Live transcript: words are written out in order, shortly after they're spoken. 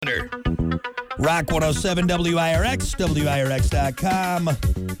Hunter. Rock 107 WIRX, WIRX.com.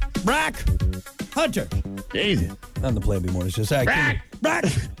 Brock Hunter. Easy. On the Plan B Morning Show. Brock.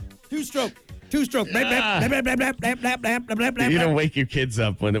 Two-stroke. You don't wake your kids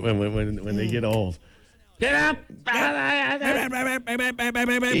up when they get old. Get up.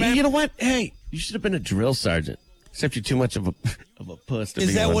 You know what? Hey, you should have been a drill sergeant. Except you're too much of a puss to be.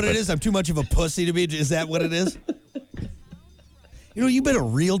 Is that one, what it is? I'm too much of a pussy to be. Is that what it is? You know, you've been a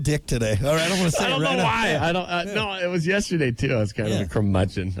real dick today. All right, I don't want to say I don't it right know why. now. I don't. No, it was yesterday too. I was kind of a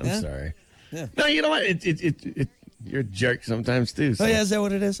curmudgeon. I'm sorry. Yeah. No, you know what? You're a jerk sometimes too. So Oh yeah, is that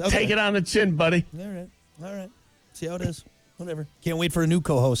what it is? Okay. take it on the chin, buddy. All right. See how it is. Whatever. Can't wait for a new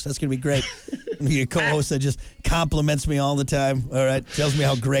co-host. That's gonna be great. A co-host that just compliments me all the time. All right, tells me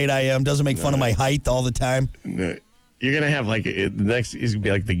how great I am. Doesn't make fun of my height all the time. No, you're gonna have the next. He's gonna be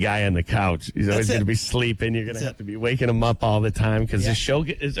like the guy on the couch. He's always gonna be sleeping. You're gonna have to be waking him up all the time because the show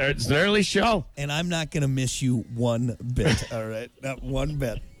it's an early show. And I'm not gonna miss you one bit. All right, not one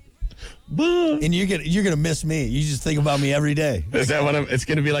bit. Boo. And you're gonna miss me. You just think about me every day. Is that what it's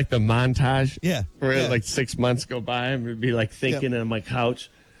gonna be like the montage? Yeah. Where like 6 months go by and we'd be like thinking on my couch.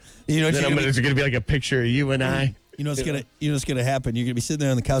 You know what Then it's gonna be like a picture of you and I. You know what's gonna happen. You're gonna be sitting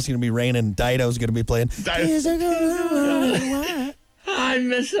there on the couch. It's gonna be raining. And Dido's gonna be playing. I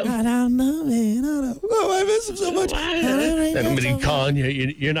miss him. I don't know, man. Oh, I miss him so much. And I'm gonna be calling you.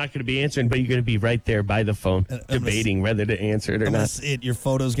 You're not gonna be answering, but you're gonna be right there by the phone, debating whether to answer it or not. Your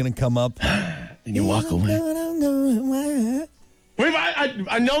photo's gonna come up. And you walk away. Wait,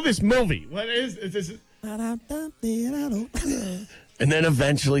 I know this movie. What is this? And then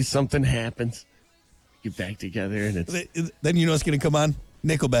eventually something happens. Get back together, and it's Then you know what's gonna come on?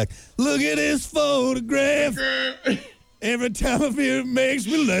 Nickelback. Look at this photograph. Every time I feel it makes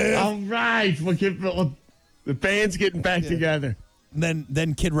me laugh. all right. The band's getting back together.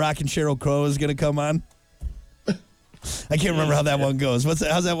 Then Kid Rock and Sheryl Crow is gonna come on. I can't remember how that one goes.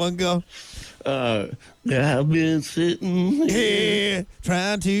 How's that one go? I've been sitting here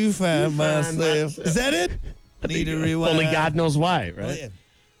trying to find myself. Is that it? I need to rewind. Only God knows why, right? Oh, yeah.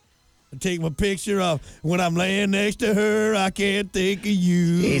 I take my picture off. When I'm laying next to her, I can't think of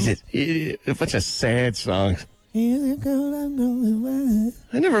you. Is it a bunch of sad songs? I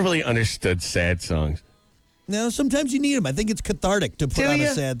never really understood sad songs. No, sometimes you need them. I think it's cathartic to put on a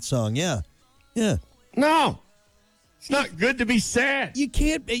sad song. Yeah. No. It's not good to be sad. You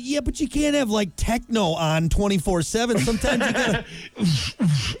can't, but you can't have like techno on 24/7. Sometimes you gotta.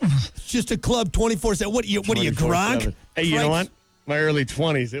 It's just a club 24/7. What are you, Gronk? Hey, you know what? My early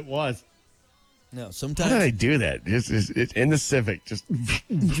 20s, it was. No, How sometimes. did I do that? It's in the Civic. Just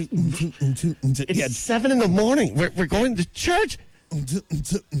it's 7 in the morning. We're going to church.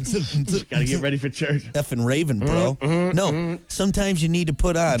 Gotta get ready for church. Effing Raven, bro. No, sometimes you need to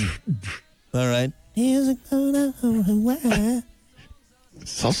put on. All right.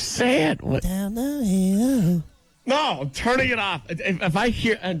 So sad. What? No, I'm turning it off. If I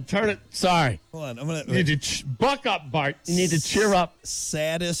hear and turn it, sorry. Hold on, I'm gonna. You need to buck up, Bart. You need to cheer up.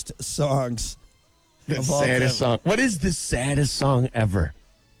 Saddest songs. The saddest song. What is the saddest song ever?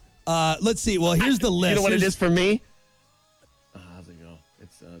 Let's see. Well, here's the list. You know what it is for me? How's it go?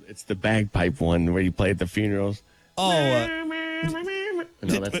 It's the bagpipe one where you play at the funerals. Oh. No, that's not it.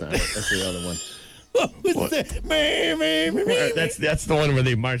 That's the other one. What's that? That's the one where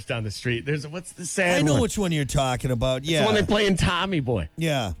they march down the street. What's the sad I know one? which one you're talking about. Yeah. It's the one they play in Tommy Boy.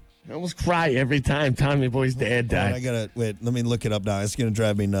 Yeah. I almost cry every time Tommy Boy's dad died. I gotta wait. Let me look it up now. It's gonna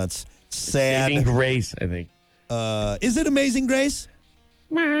drive me nuts. Sad. Saving Grace, I think. Is it Amazing Grace?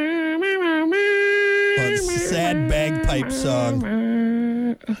 Sad bagpipe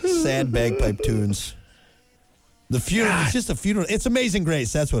song. Sad bagpipe tunes. The funeral. It's just a funeral. It's Amazing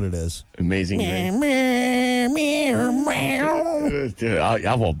Grace. That's what it is. Amazing Grace. Dude,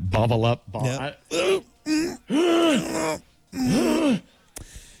 I will bubble up.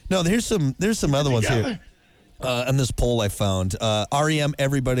 No, there's some other ones here. On this poll I found, REM,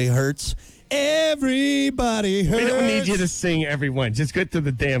 Everybody Hurts. Everybody Hurts. We don't need you to sing everyone. Just get to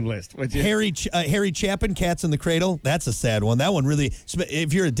the damn list. Would you? Harry Chapin, Cats in the Cradle. That's a sad one. That one really,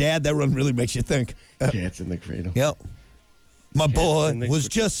 if you're a dad, that one really makes you think. Cats in the Cradle. Yep. My boy was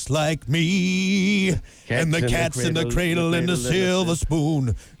just like me, and the cats in the cradle and the silver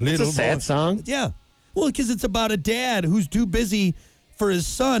spoon. It's a sad song. Yeah. Well, because it's about a dad who's too busy for his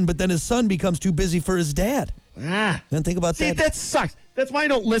son, but then his son becomes too busy for his dad. Didn't think about that. See, that sucks. That's why I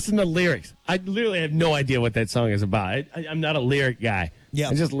don't listen to lyrics. I literally have no idea what that song is about. I'm not a lyric guy. Yeah.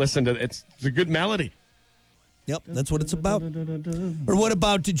 I just listen to it. It's a good melody. Yep, that's what it's about. Or what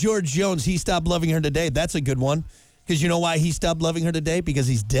about to George Jones? He stopped loving her today. That's a good one. Because you know why he stopped loving her today? Because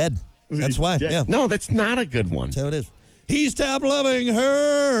he's dead. That's why. Yeah. No, that's not a good one. That's how it is. He stopped loving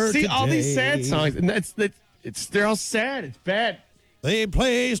her See, today. all these sad songs, and they're all sad. It's bad. They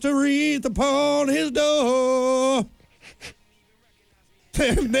placed a wreath upon his door.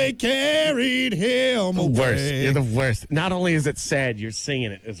 And they carried him away. Worst. You're the worst. Not only is it sad, you're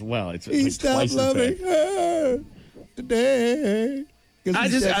singing it as well. It's He like stopped twice as loving bad. her today.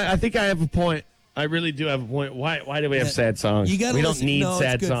 I think I have a point. I really do have a point. Why do we have sad songs? You gotta we listen. don't need no,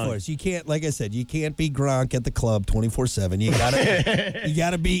 sad it's good songs. For us. You can't, like I said, you can't be Gronk at the club 24/7. You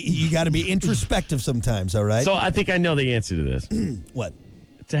gotta be introspective sometimes. All right. So I think I know the answer to this. What?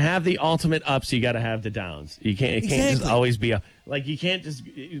 To have the ultimate ups, you got to have the downs. You can't. It can't just Exactly. always be like you can't just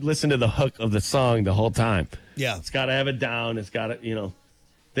listen to the hook of the song the whole time. Yeah. It's got to have a down. It's got to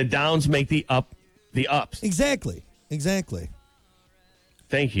the downs make the ups. Exactly.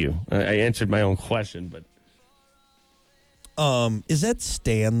 Thank you. I answered my own question, but Is that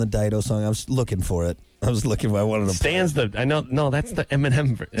Stan the Dido song? I was looking for it. I wanted to. Stan's the. I know. No, that's the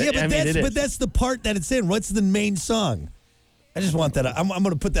Eminem. Yeah, but that's the part that it's in. What's the main song? I just want that. I'm going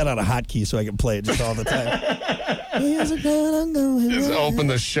to put that on a hotkey so I can play it just all the time. Just open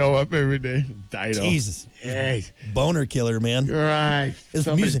the show up every day. Dido. Jesus. Hey. Boner killer, man. Right. It's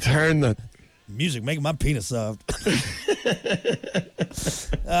Somebody music. turn the. Music making my penis soft.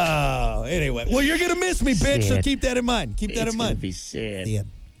 Oh, anyway. Well, you're going to miss me, bitch, so Sad. keep that in mind. Keep that It's in gonna mind. be sad. Yeah.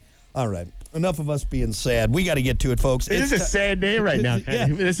 All right. Enough of us being sad. We got to get to it, folks. It is a sad day right now. Yeah.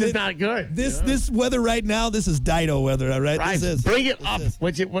 This is not good. This weather right now, this is Dido weather, all right? Right. This is. Bring it up.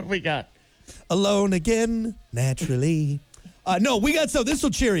 What we got? Alone again, naturally. No, we got some. This will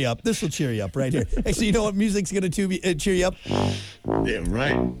cheer you up. This will cheer you up right here. Actually, you know what music's going to cheer you up? Yeah,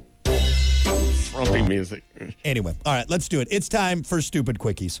 right. Frumpy music. Anyway, all right, let's do it. It's time for Stupid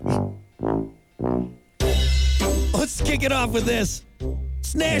Quickies. Let's kick it off with this.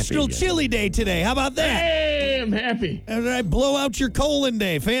 It's National Happy, yeah. Chili Day today. How about that? Hey, I'm happy. All right, blow out your colon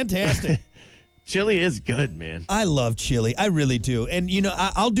day. Fantastic. Chili is good, man. I love chili. I really do. And,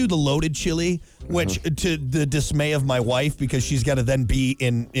 I'll do the loaded chili, which to the dismay of my wife, because she's got to then be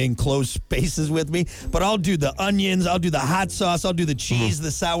in closed spaces with me. But I'll do the onions. I'll do the hot sauce. I'll do the cheese,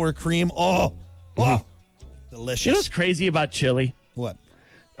 the sour cream. Oh, delicious. You know what's crazy about chili? What?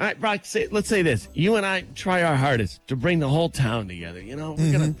 All right, Brock, let's say this. You and I try our hardest to bring the whole town together.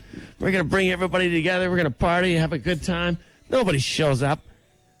 We're gonna bring everybody together. We're gonna party, have a good time. Nobody shows up.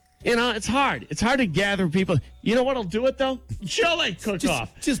 It's hard. It's hard to gather people. You know what'll do it though? Chili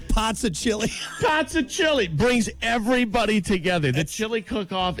cook-off. Just pots of chili. Pots of chili brings everybody together. The chili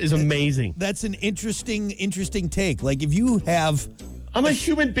cook-off is amazing. That's an interesting take. Like if you have. I'm a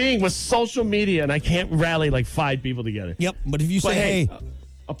human being with social media, and I can't rally like 5 people together. Yep. But if you say, But hey,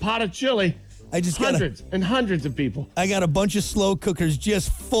 a pot of chili, I just got hundreds and hundreds of people. I got a bunch of slow cookers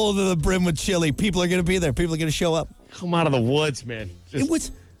just full to the brim with chili. People are going to be there. People are going to show up. Come out of the woods, man.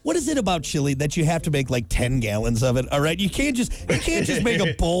 What is it about chili that you have to make like 10 gallons of it? All right, you can't just make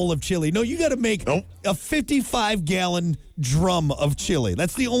a bowl of chili. No, you got to make a 55-gallon drum of chili.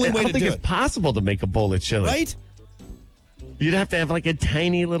 That's the only way I don't to think do it's it. possible to make a bowl of chili. Right? You'd have to have like a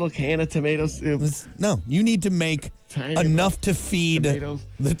tiny little can of tomato soup. No, you need to make Tiny enough to feed tomatoes.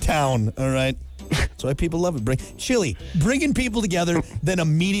 the town. All right. That's why people love it. Chili, bringing people together, then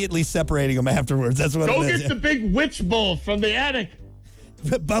immediately separating them afterwards. That's what Go it is. get the big witch bowl from the attic.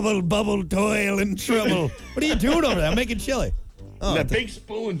 Bubble, toil, and trouble. What are you doing over there? I'm making chili. Oh, That big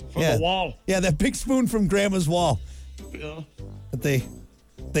spoon from the wall. Yeah, that big spoon from Grandma's wall that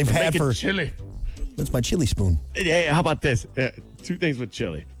they've had Making for. chili. That's my chili spoon. Hey, how about this? 2 things with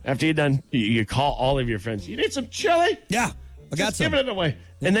chili. After you're done, you call all of your friends. You need some chili? Yeah, I got Just some. give it away.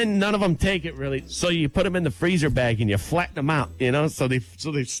 And then none of them take it really. So you put them in the freezer bag and you flatten them out, so they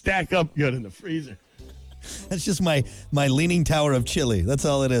stack up good in the freezer. That's just my leaning tower of chili. That's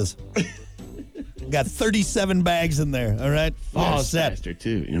all it is. Got 37 bags in there. All right. Oh, set. faster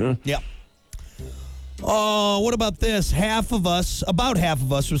too, Yep. Oh, what about this? About half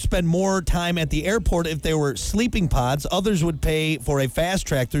of us would spend more time at the airport if there were sleeping pods. Others would pay for a fast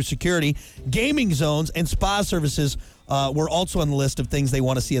track through security. Gaming zones and spa services were also on the list of things they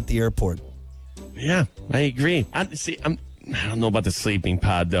want to see at the airport. Yeah, I agree. I don't know about the sleeping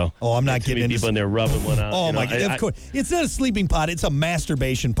pod though. Oh, I'm not Too many getting into people in there rubbing one out. Oh, my God. Of course. It's not a sleeping pod. It's a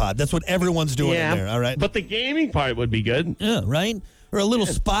masturbation pod. That's what everyone's doing in there. All right. But the gaming part would be good. Yeah, right? Or a little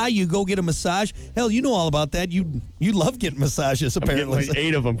spa, you go get a massage. Hell, you know all about that. You love getting massages, I'm getting apparently. like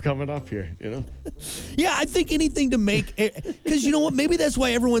 8 of them coming up here, you know? Yeah, I think anything to make, because you know what? Maybe that's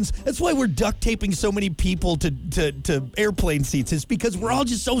why that's why we're duct taping so many people to airplane seats. It's because we're all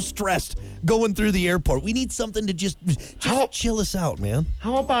just so stressed going through the airport. We need something to just chill us out, man.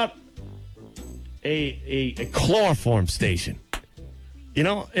 How about a chloroform station? You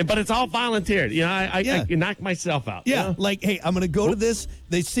know, but it's all volunteered. You know, I knock myself out. Yeah, you know? like, hey, I'm going to go to this.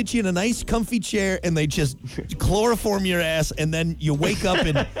 They sit you in a nice, comfy chair, and they just chloroform your ass, and then you wake up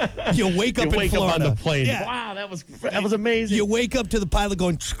in Florida. Up on the plane. Yeah. Wow, that was amazing. You wake up to the pilot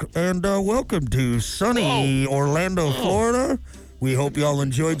going, and welcome to sunny Orlando, Florida. We hope y'all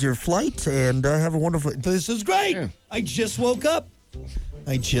enjoyed your flight, and have a wonderful... This is great. Yeah. I just woke up.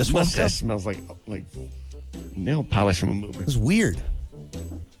 Mustache smells like nail polish from a movie. It's weird.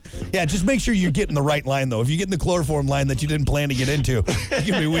 Yeah, just make sure you're getting the right line, though. If you get in the chloroform line that you didn't plan to get into, it's going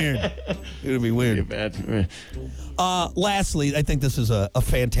to be weird. It'll be weird. Bad. Lastly, I think this is a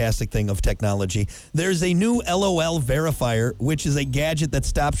fantastic thing of technology. There's a new LOL verifier, which is a gadget that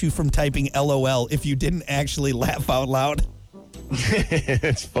stops you from typing LOL if you didn't actually laugh out loud.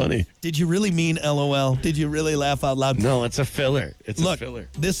 It's funny. Did you really mean LOL? Did you really laugh out loud? No, it's a filler. Look, a filler.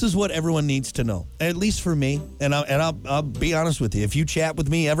 This is what everyone needs to know, at least for me. And I'll be honest with you. If you chat with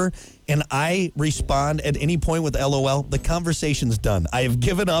me ever and I respond at any point with LOL, the conversation's done. I have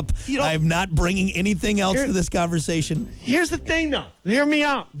given up. I am not bringing anything else to this conversation. Here's the thing, though. Hear me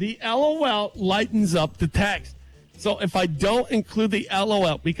out. The LOL lightens up the text. So if I don't include the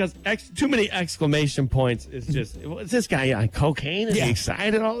LOL, because too many exclamation points is just, is this guy on cocaine? Is he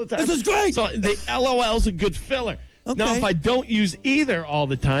excited all the time? This is great. So the LOL is a good filler. Okay. Now, if I don't use either all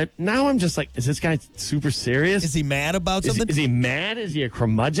the time, now I'm just like, is this guy super serious? Is he mad about something? Is he mad? Is he a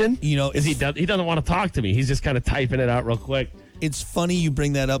curmudgeon? You know, he doesn't want to talk to me. He's just kind of typing it out real quick. It's funny you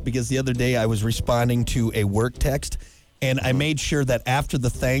bring that up because the other day I was responding to a work text. And I made sure that after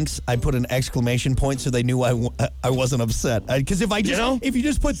the thanks, I put an exclamation point so they knew I wasn't upset. Because if you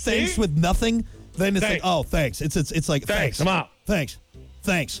just put thanks with nothing, then it's like, oh, thanks. It's like thanks. I'm out. Thanks.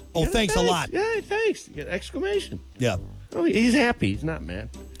 Oh, thanks a lot. Yeah, thanks. You get exclamation. Yeah. Oh, he's happy. He's not mad.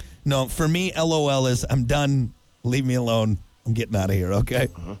 No, for me, LOL is I'm done. Leave me alone. I'm getting out of here. Okay.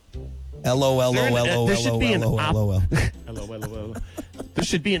 LOL. There should be an LOL. There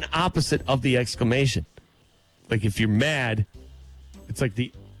should be an opposite of the exclamation. Like if you're mad, it's like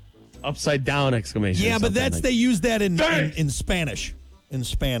the upside down exclamation. Yeah, but they use that in Spanish. In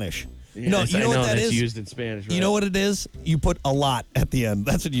Spanish. Yes, you know what that that's is? Used in Spanish. Right? You know what it is? You put a lot at the end.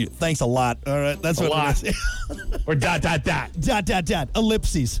 That's what you. Thanks a lot. All right, that's what it is. Or dot.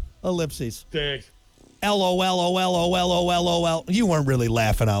 Ellipses. Thanks. LOL. You weren't really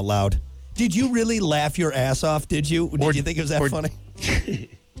laughing out loud. Did you really laugh your ass off? Did you? Did you think it was that funny?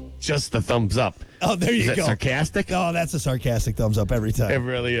 Just the thumbs up. Oh, there you go. Is that sarcastic? Oh, that's a sarcastic thumbs up every time. It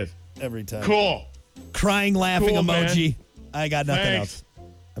really is. Every time. Cool. Crying, laughing emoji. Man. I got nothing Thanks. else.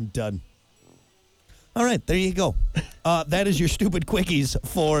 I'm done. All right, there you go. That is your stupid quickies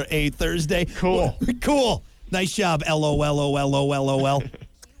for a Thursday. Cool. Cool. Nice job, LOL.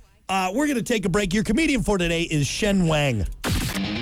 We're going to take a break. Your comedian for today is Shen Wang.